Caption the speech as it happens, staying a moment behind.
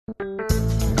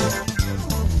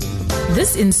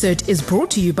This insert is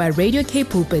brought to you by Radio K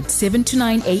Pulpit 7 to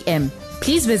 9 a.m.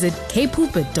 Please visit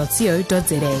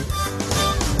kpulpit.co.za.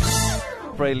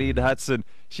 Praline Hudson,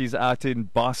 she's out in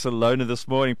Barcelona this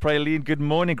morning. Praline, good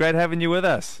morning. Great having you with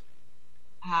us.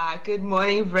 Good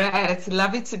morning, Brad. It's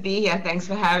lovely to be here. Thanks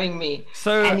for having me.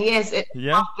 So, and yes,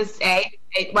 it's eight.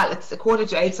 Well, it's a quarter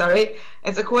to eight. Sorry,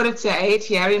 it's a quarter to eight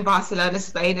here in Barcelona,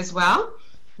 Spain, as well.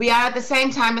 We are at the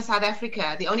same time as South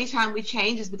Africa. The only time we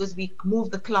change is because we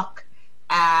move the clock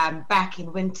back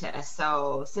in winter.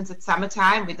 So since it's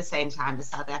summertime, we're the same time as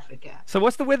South Africa. So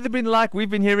what's the weather been like? We've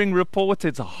been hearing reports.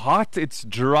 It's hot, it's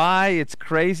dry, it's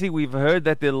crazy. We've heard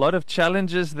that there are a lot of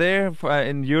challenges there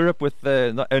in Europe with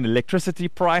electricity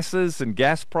prices and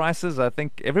gas prices. I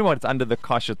think everyone's under the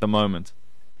cosh at the moment.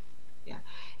 Yeah,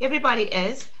 everybody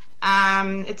is.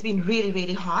 It's been really,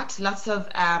 really hot. Lots of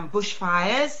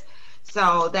bushfires.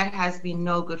 So that has been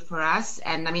no good for us.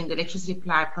 And I mean, the electricity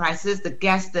prices, the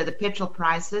gas, the petrol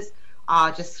prices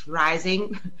are just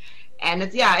rising. And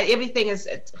it's, everything is,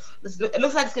 it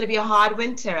looks like it's going to be a hard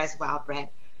winter as well,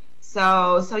 Brett.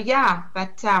 So yeah,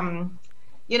 but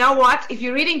you know what? If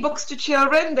you're reading books to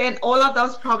children, then all of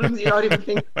those problems you don't even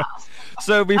think about.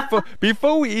 So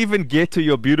before we even get to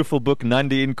your beautiful book,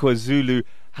 Nandi in Kwazulu,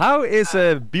 how is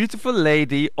a beautiful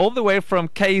lady all the way from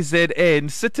KZN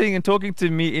sitting and talking to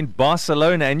me in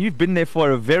Barcelona, and you've been there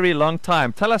for a very long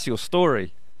time? Tell us your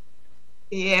story.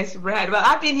 Yes, Brad. Well,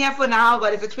 I've been here for now,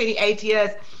 but it's 28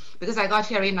 years because I got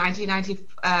here in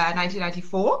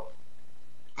 1994.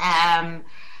 I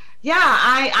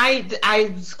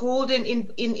schooled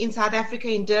in South Africa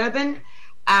in Durban.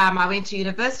 I went to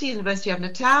University of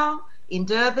Natal in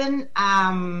Durban,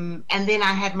 and then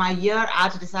I had my year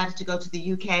out. I decided to go to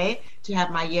the UK to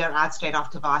have my year out straight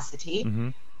after varsity. Mm-hmm.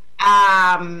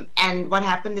 And what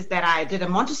happened is that I did a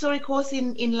Montessori course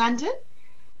in London,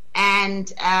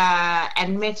 and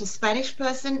met a Spanish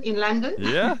person in London.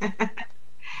 Yeah.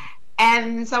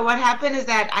 And so what happened is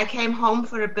that I came home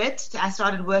for a bit. I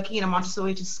started working in a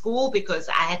Montessori school because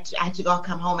I had to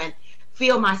come home and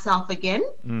feel myself again.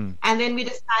 And then we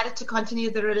decided to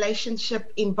continue the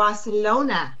relationship in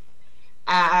Barcelona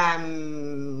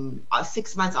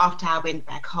 6 months after I went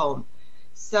back home.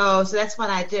 So that's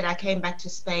what I did. I came back to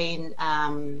Spain,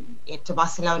 to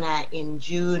Barcelona in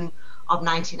June of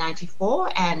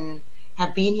 1994 and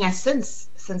have been here since.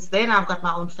 Since then, I've got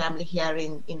my own family here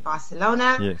in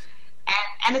Barcelona. Yes.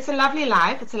 And it's a lovely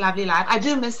life. It's a lovely life. I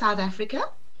do miss South Africa,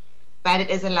 but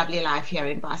it is a lovely life here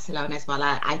in Barcelona as well.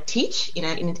 I teach in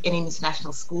an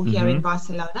international school here in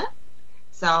Barcelona.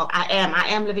 So I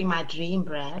am living my dream,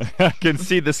 Brad. I can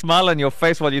see the smile on your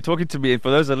face while you're talking to me. And for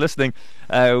those who are listening,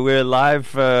 we're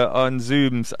live on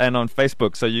Zooms and on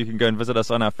Facebook, so you can go and visit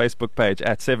us on our Facebook page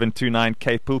at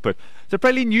 729K Pulpit. So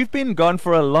Praline, you've been gone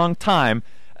for a long time.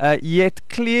 Yet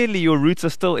clearly your roots are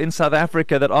still in South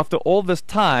Africa, that after all this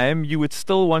time you would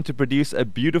still want to produce a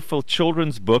beautiful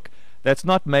children's book that's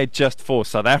not made just for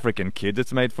South African kids.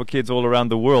 It's made for kids all around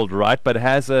the world, right? But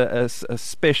has a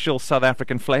special South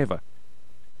African flavor.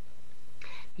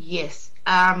 Yes.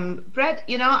 Brad,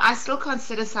 I still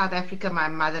consider South Africa my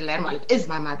motherland. Well, it is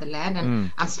my motherland,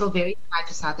 and I'm still very tied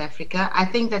to South Africa. I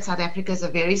think that South Africa is a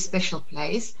very special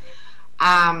place.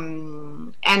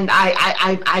 And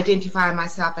I identify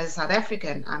myself as South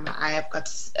African. I have got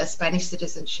a Spanish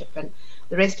citizenship and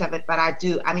the rest of it, but I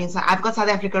do. I mean, so I've got South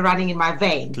Africa running in my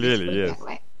veins. Clearly, yes. That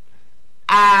way.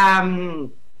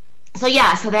 So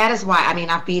that is why. I mean,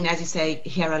 I've been, as you say,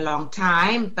 here a long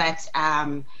time, but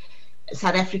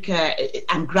South Africa.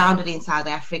 I'm grounded in South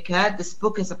Africa. This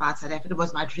book is about South Africa. It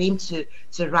was my dream to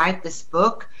write this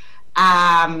book.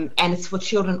 And it's for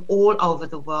children all over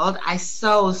the world. I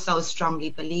so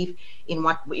strongly believe in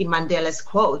Mandela's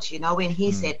quote, when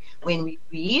he said, when we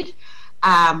read,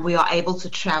 we are able to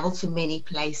travel to many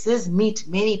places, meet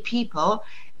many people,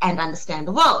 and understand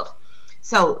the world.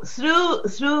 So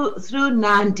through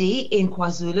Nandi in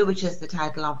Kwazulu, which is the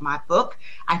title of my book,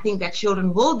 I think that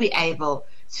children will be able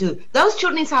to, those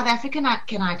children in South Africa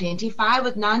can identify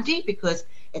with Nandi because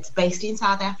it's based in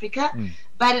South Africa,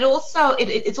 but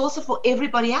it's also for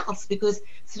everybody else, because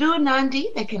through Nandi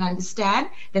they can understand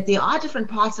that there are different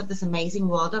parts of this amazing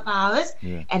world of ours,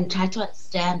 and try to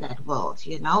understand that world,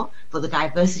 for the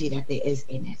diversity that there is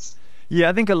in it. Yeah,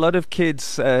 I think a lot of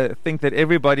kids think that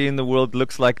everybody in the world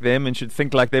looks like them and should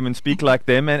think like them and speak like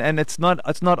them, and it's not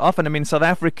often. I mean, South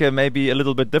Africa may be a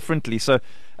little bit differently, so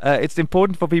it's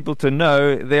important for people to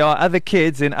know there are other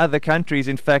kids in other countries.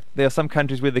 In fact, there are some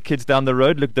countries where the kids down the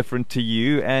road look different to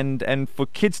you, and for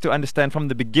kids to understand from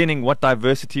the beginning what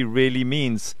diversity really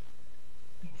means.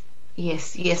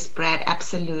 Yes, Brad,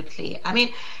 absolutely. I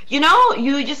mean, you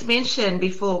just mentioned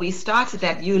before we started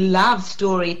that you love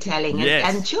storytelling,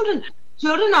 Yes. and children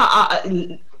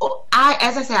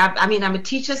as I say, I mean, I'm a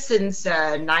teacher since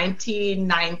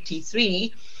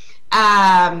 1993,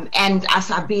 and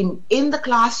as I've been in the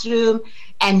classroom,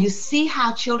 and you see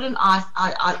how children are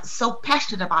so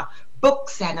passionate about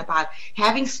books and about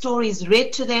having stories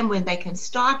read to them. When they can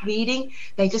start reading,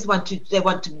 they want to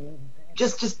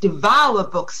just devour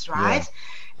books, right? Yeah.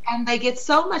 And they get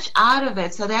so much out of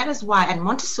it. So that is why, and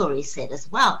Montessori said as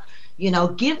well,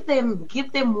 give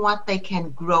them what they can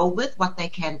grow with, what they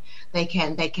can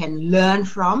learn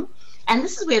from. And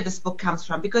this is where this book comes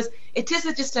from, because it is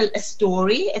just a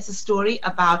story. It's a story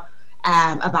about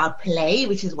play,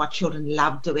 which is what children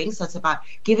love doing. So it's about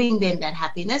giving them that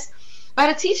happiness. But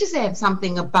it teaches them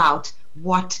something about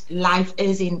what life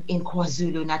is in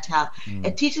KwaZulu Natal.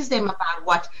 It teaches them about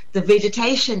what the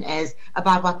vegetation is,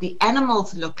 about what the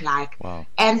animals look like. Wow.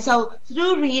 And so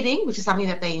through reading, which is something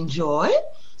that they enjoy,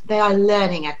 they are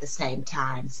learning at the same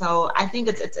time. So I think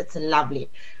it's lovely.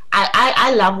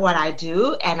 I love what I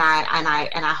do, and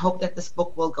I hope that this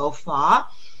book will go far,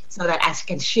 so that I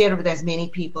can share it with as many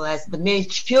people, with many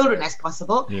children as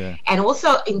possible, and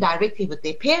also indirectly with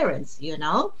their parents,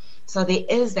 So there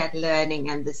is that learning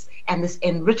and this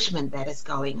enrichment that is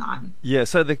going on. Yeah,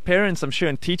 so the parents, I'm sure,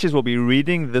 and teachers will be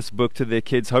reading this book to their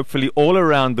kids, hopefully all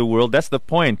around the world. That's the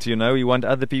point, We want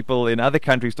other people in other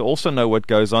countries to also know what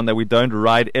goes on, that we don't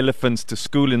ride elephants to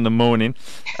school in the morning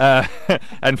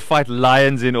and fight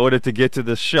lions in order to get to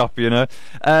the shop,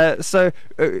 So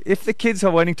if the kids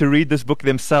are wanting to read this book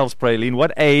themselves, Praline,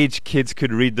 what age kids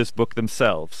could read this book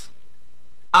themselves?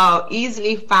 Oh,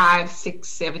 easily 5, 6,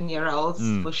 7-year-olds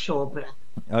for sure, bro.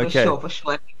 Okay. For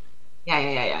sure.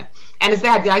 Yeah. And it's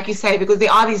that, like you say, because there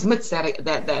are these myths that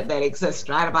exist,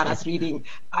 right, about us riding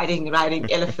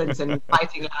elephants and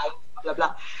fighting lions, blah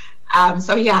blah.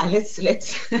 So yeah, let's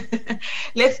let's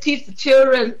teach the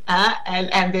children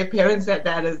and their parents that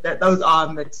those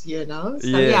are myths, So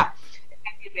yeah.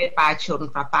 Read by children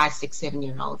from 5, 6,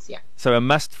 7-year-olds. Yeah. So a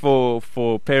must for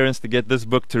parents to get this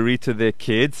book to read to their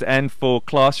kids, and for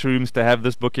classrooms to have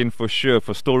this book in for sure,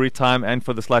 for story time, and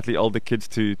for the slightly older kids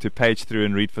to page through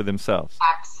and read for themselves.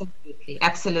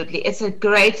 Absolutely. It's a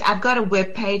great. I've got a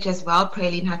web page as well,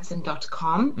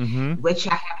 pralinehudson.com, which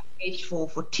I have a page for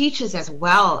teachers as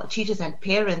well, teachers and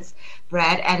parents,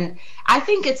 Brad. And I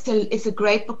think it's a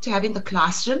great book to have in the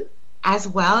classroom as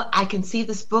well. I can see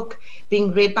this book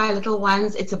being read by little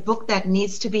ones. It's a book that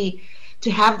needs to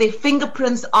have their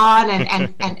fingerprints on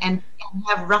and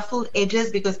have ruffled edges,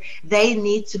 because they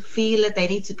need to feel it. They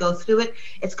need to go through it.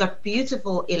 It's got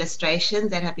beautiful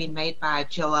illustrations that have been made by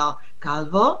Joel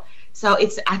Calvo. So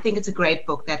I think it's a great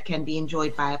book that can be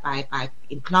enjoyed by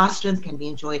in classrooms, can be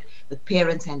enjoyed with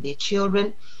parents and their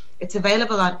children. It's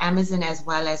available on Amazon as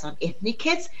well as on Ethnic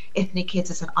Kids. Ethnic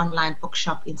Kids is an online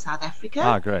bookshop in South Africa.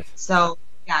 Ah, great. So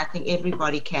yeah, I think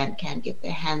everybody can get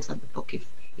their hands on the book if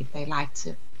they like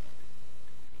to.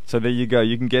 So there you go.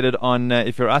 You can get it on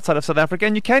if you're outside of South Africa,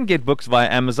 and you can get books via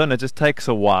Amazon. It just takes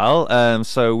a while.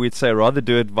 So we'd say rather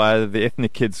do it via the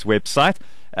Ethnic Kids website.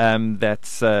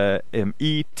 That's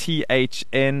ETHNIKIDS.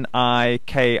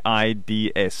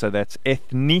 So that's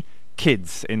Ethnic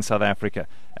Kids in South Africa.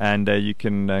 And you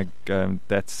can,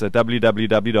 that's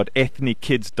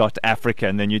www.ethnickids.africa,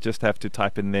 and then you just have to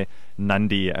type in there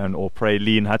Nandi or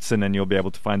Praline Hudson, and you'll be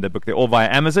able to find the book there. Or via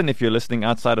Amazon, if you're listening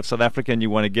outside of South Africa and you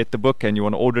want to get the book and you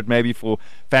want to order it maybe for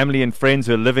family and friends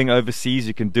who are living overseas,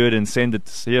 you can do it and send it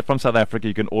here from South Africa.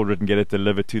 You can order it and get it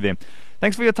delivered to them.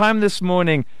 Thanks for your time this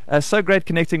morning. So great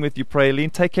connecting with you,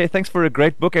 Praline. Take care. Thanks for a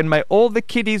great book. And may all the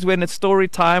kiddies, when it's story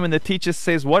time and the teacher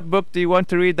says, "What book do you want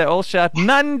to read?" they all shout,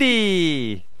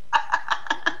 "Nandi!"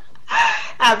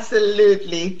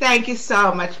 Absolutely. Thank you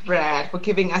so much, Brad, for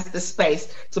giving us the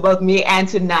space to both me and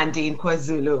to Nandi in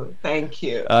KwaZulu. Thank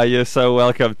you. You're so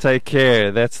welcome. Take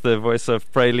care. That's the voice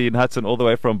of Praline Hudson, all the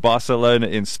way from Barcelona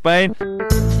in Spain.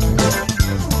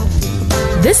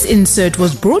 This insert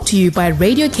was brought to you by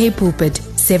Radio K Pulpit,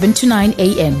 7 to 9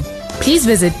 a.m. Please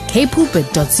visit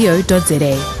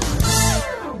kpulpit.co.za.